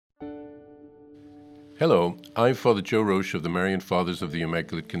Hello, I'm Father Joe Roche of the Marian Fathers of the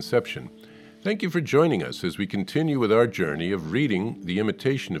Immaculate Conception. Thank you for joining us as we continue with our journey of reading the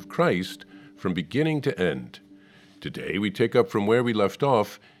Imitation of Christ from beginning to end. Today we take up from where we left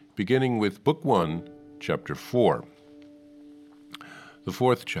off, beginning with Book 1, Chapter 4. The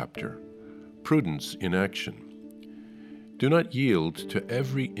fourth chapter, Prudence in Action. Do not yield to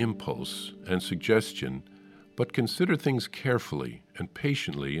every impulse and suggestion, but consider things carefully and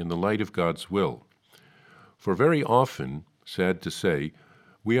patiently in the light of God's will. For very often, sad to say,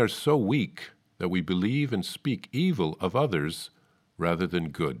 we are so weak that we believe and speak evil of others rather than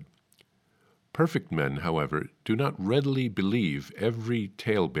good. Perfect men, however, do not readily believe every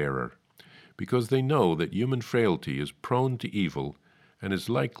talebearer, because they know that human frailty is prone to evil and is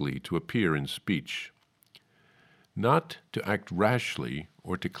likely to appear in speech. Not to act rashly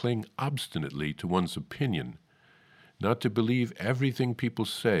or to cling obstinately to one's opinion, not to believe everything people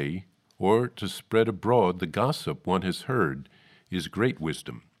say, or to spread abroad the gossip one has heard, is great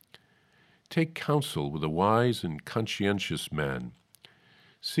wisdom. Take counsel with a wise and conscientious man.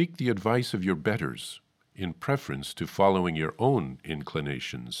 Seek the advice of your betters, in preference to following your own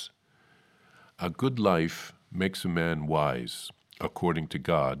inclinations. A good life makes a man wise, according to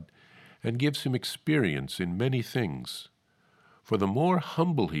God, and gives him experience in many things. For the more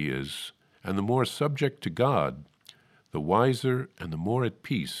humble he is, and the more subject to God, the wiser and the more at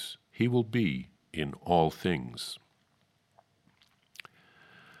peace he will be in all things.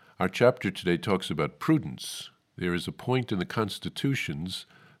 Our chapter today talks about prudence. There is a point in the constitutions,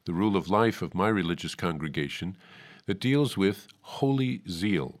 the rule of life of my religious congregation, that deals with holy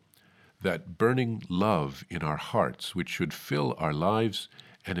zeal, that burning love in our hearts which should fill our lives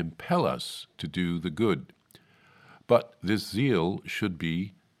and impel us to do the good. But this zeal should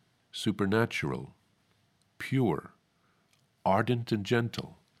be supernatural, pure, ardent and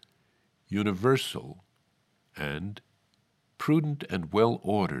gentle, universal, and prudent and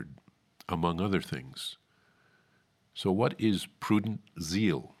well-ordered, among other things. So what is prudent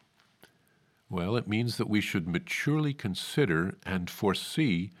zeal? Well, it means that we should maturely consider and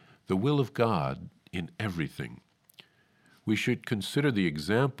foresee the will of God in everything. We should consider the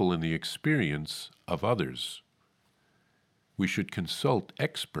example and the experience of others. We should consult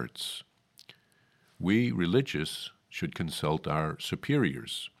experts. We, religious, should consult our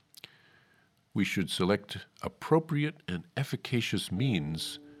superiors. We should select appropriate and efficacious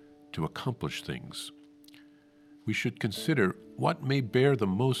means to accomplish things. We should consider what may bear the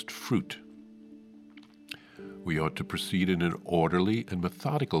most fruit. We ought to proceed in an orderly and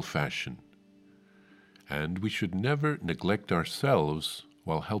methodical fashion. And we should never neglect ourselves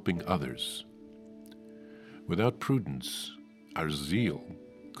while helping others. Without prudence, our zeal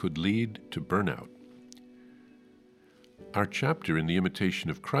could lead to burnout. Our chapter in the Imitation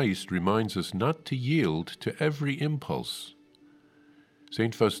of Christ reminds us not to yield to every impulse.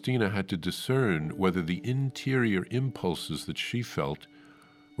 St. Faustina had to discern whether the interior impulses that she felt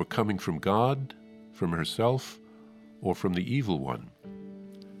were coming from God, from herself, or from the evil one.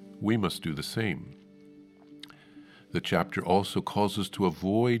 We must do the same. The chapter also calls us to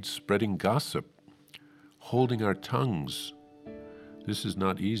avoid spreading gossip, holding our tongues. This is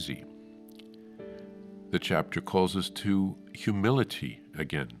not easy. The chapter calls us to humility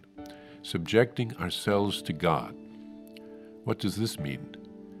again, subjecting ourselves to God. What does this mean?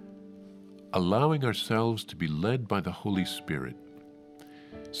 Allowing ourselves to be led by the Holy Spirit,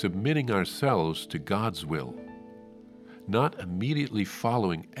 submitting ourselves to God's will, not immediately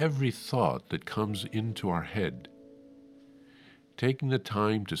following every thought that comes into our head, taking the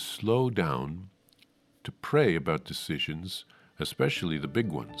time to slow down, to pray about decisions, especially the big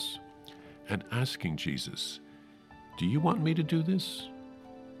ones, and asking Jesus, do you want me to do this?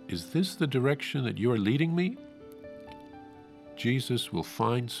 Is this the direction that you are leading me? Jesus will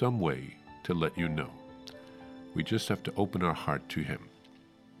find some way to let you know. We just have to open our heart to him.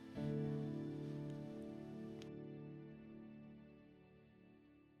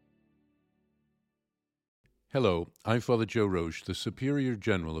 Hello, I'm Father Joe Roche, the Superior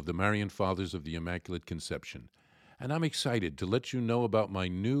General of the Marian Fathers of the Immaculate Conception, and I'm excited to let you know about my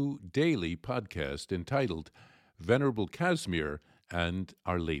new daily podcast entitled Venerable Casimir and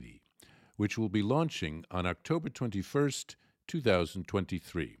Our Lady, which will be launching on October 21st,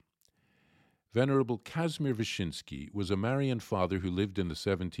 2023. Venerable Casimir Wyszynski was a Marian father who lived in the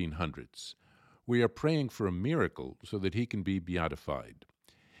 1700s. We are praying for a miracle so that he can be beatified.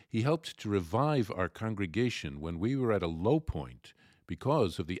 He helped to revive our congregation when we were at a low point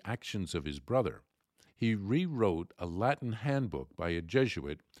because of the actions of his brother. He rewrote a Latin handbook by a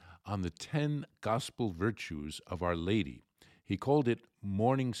Jesuit on the 10 gospel virtues of Our Lady. He called it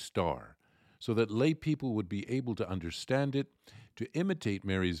Morning Star, so that lay people would be able to understand it, to imitate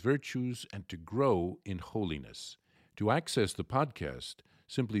Mary's virtues, and to grow in holiness. To access the podcast,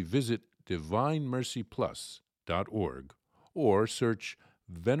 simply visit divinemercyplus.org or search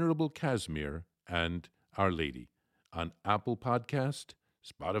Venerable Casimir and Our Lady on Apple Podcast,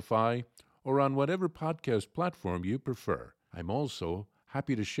 Spotify, or on whatever podcast platform you prefer. I'm also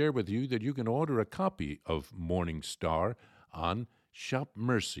happy to share with you that you can order a copy of Morning Star on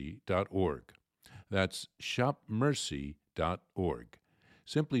shopmercy.org. That's shopmercy.org.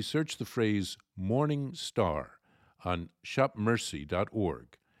 Simply search the phrase Morning Star on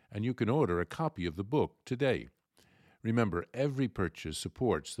shopmercy.org, and you can order a copy of the book today. Remember, every purchase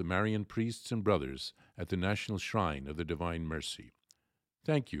supports the Marian priests and brothers at the National Shrine of the Divine Mercy.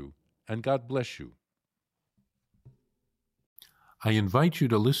 Thank you, and God bless you. I invite you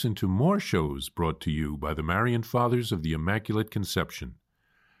to listen to more shows brought to you by the Marian Fathers of the Immaculate Conception.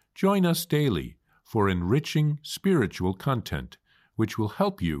 Join us daily for enriching spiritual content, which will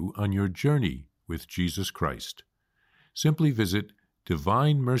help you on your journey with Jesus Christ. Simply visit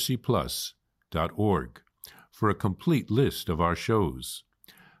divinemercyplus.org for a complete list of our shows.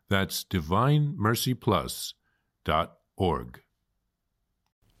 That's divinemercyplus.org.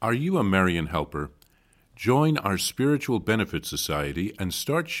 Are you a Marian helper? Join our Spiritual Benefit Society and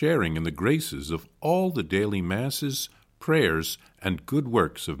start sharing in the graces of all the daily masses, prayers, and good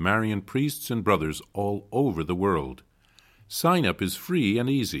works of Marian priests and brothers all over the world. Sign up is free and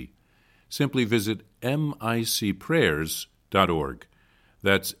easy. Simply visit micprayers.org.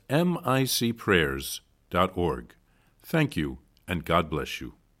 That's micprayers.org. Thank you, and God bless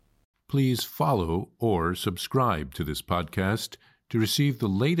you. Please follow or subscribe to this podcast to receive the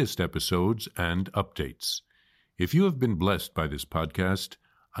latest episodes and updates. If you have been blessed by this podcast,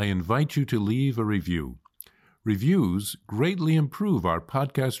 I invite you to leave a review. Reviews greatly improve our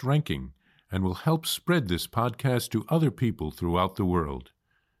podcast ranking and will help spread this podcast to other people throughout the world.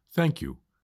 Thank you,